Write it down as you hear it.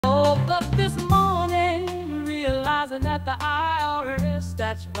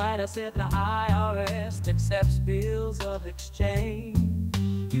That's right, I said the IRS accepts bills of exchange.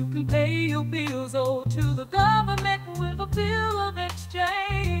 You can pay your bills owed to the government with a bill of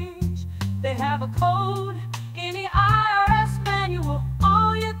exchange. They have a code in the IRS manual.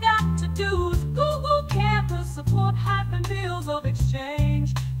 All you got to do is Google campus support bills of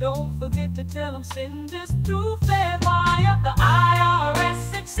exchange. Don't forget to tell them send this through FedWire. The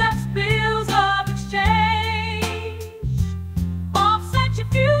IRS accepts bills of exchange. Offset your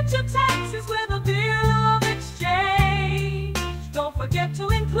future taxes with a bill of exchange. Don't forget to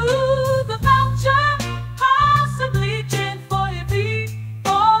include the voucher, possibly gin for your fee.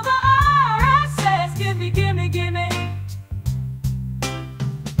 For the IRS says, gimme, gimme, gimme.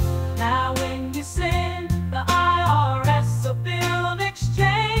 Now when you send the IRS a bill of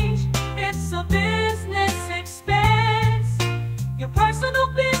exchange, it's a business expense. Your personal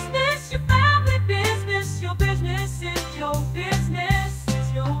business, your family business, your business is your business,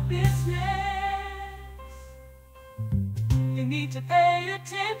 is your business. You need to pay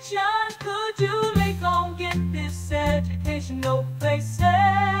attention. Could you make on get this education no place else?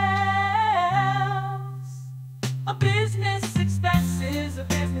 A business expense is a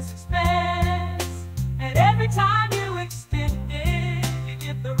business expense, and every time you extend it, you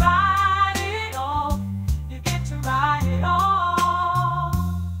get the write-off. You get to write it off.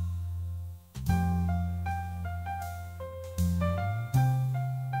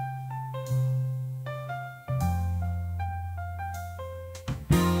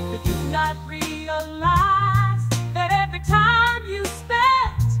 If you do not realize that every time you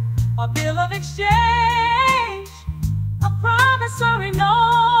spent a bill of exchange, a promissory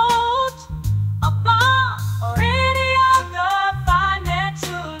note, a bond, or any other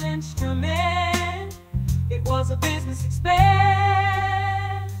financial instrument, it was a business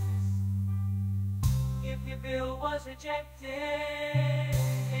expense. If your bill was rejected,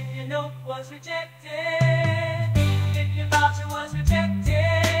 if your note was rejected, if your voucher